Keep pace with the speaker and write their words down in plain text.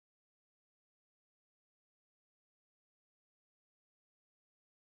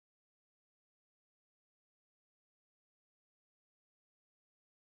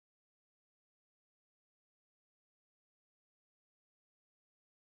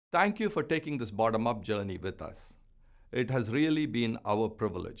Thank you for taking this bottom-up journey with us. It has really been our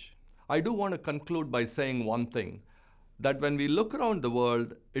privilege. I do want to conclude by saying one thing, that when we look around the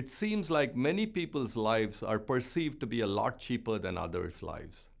world, it seems like many people's lives are perceived to be a lot cheaper than others'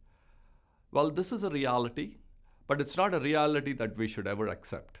 lives. Well, this is a reality, but it's not a reality that we should ever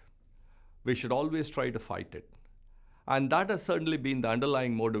accept. We should always try to fight it. And that has certainly been the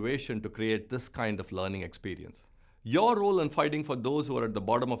underlying motivation to create this kind of learning experience. Your role in fighting for those who are at the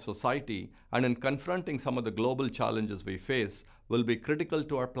bottom of society and in confronting some of the global challenges we face will be critical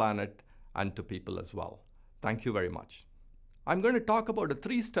to our planet and to people as well. Thank you very much. I'm going to talk about a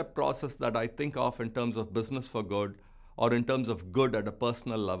three-step process that I think of in terms of business for good or in terms of good at a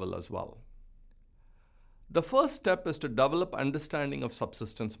personal level as well. The first step is to develop understanding of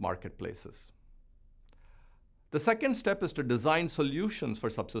subsistence marketplaces. The second step is to design solutions for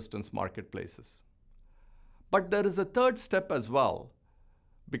subsistence marketplaces. But there is a third step as well,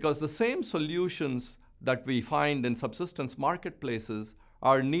 because the same solutions that we find in subsistence marketplaces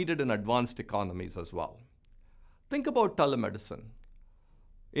are needed in advanced economies as well. Think about telemedicine.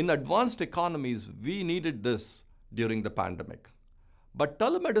 In advanced economies, we needed this during the pandemic. But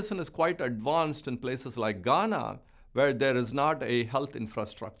telemedicine is quite advanced in places like Ghana, where there is not a health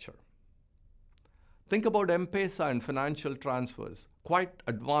infrastructure. Think about M-Pesa and financial transfers, quite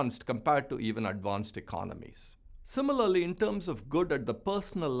advanced compared to even advanced economies. Similarly, in terms of good at the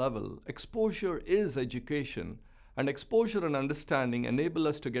personal level, exposure is education, and exposure and understanding enable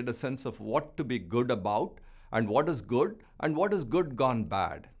us to get a sense of what to be good about and what is good gone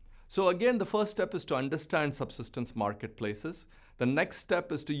bad. So again, the first step is to understand subsistence marketplaces. The next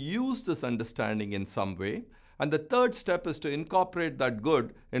step is to use this understanding in some way. And the third step is to incorporate that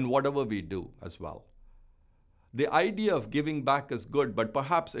good in whatever we do as well. The idea of giving back is good, but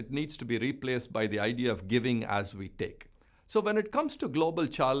perhaps it needs to be replaced by the idea of giving as we take. So when it comes to global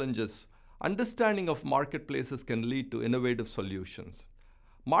challenges, understanding of marketplaces can lead to innovative solutions.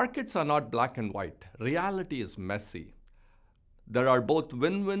 Markets are not black and white. Reality is messy. There are both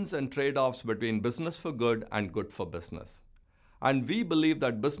win-wins and trade-offs between business for good and good for business. And we believe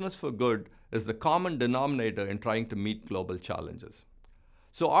that business for good is the common denominator in trying to meet global challenges.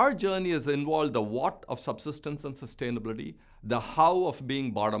 So our journey has involved the what of subsistence and sustainability, the how of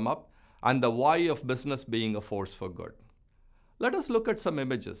being bottom-up, and the why of business being a force for good. Let us look at some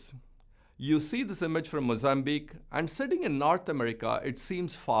images. You see this image from Mozambique, and sitting in North America, it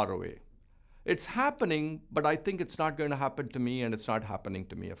seems far away. It's happening, but I think it's not going to happen to me, and it's not happening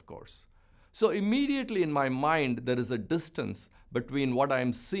to me, of course. So immediately in my mind, there is a distance between what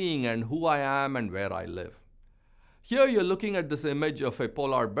I'm seeing and who I am and where I live. Here you're looking at this image of a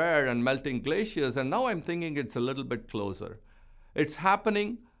polar bear and melting glaciers, and now I'm thinking it's a little bit closer. It's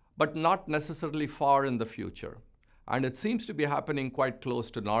happening, but not necessarily far in the future. And it seems to be happening quite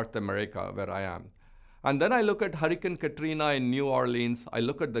close to North America, where I am. And then I look at Hurricane Katrina in New Orleans, I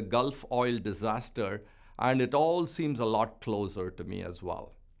look at the Gulf oil disaster, and it all seems a lot closer to me as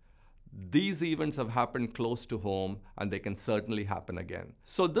well. These events have happened close to home, and they can certainly happen again.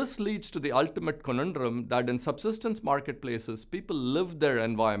 So this leads to the ultimate conundrum that in subsistence marketplaces, people live their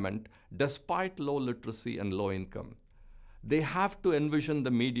environment despite low literacy and low income. They have to envision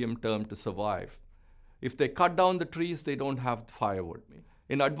the medium term to survive. If they cut down the trees, they don't have firewood.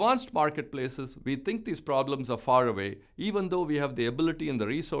 In advanced marketplaces, we think these problems are far away, even though we have the ability and the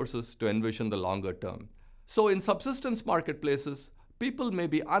resources to envision the longer term. So in subsistence marketplaces, people may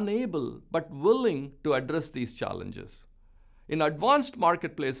be unable but willing to address these challenges. In advanced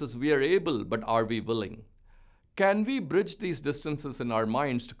marketplaces, we are able, but are we willing? Can we bridge these distances in our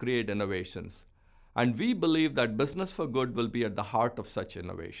minds to create innovations? And we believe that business for good will be at the heart of such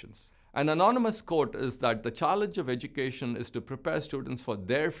innovations. An anonymous quote is that the challenge of education is to prepare students for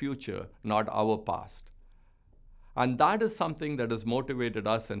their future, not our past. And that is something that has motivated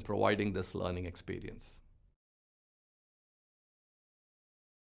us in providing this learning experience.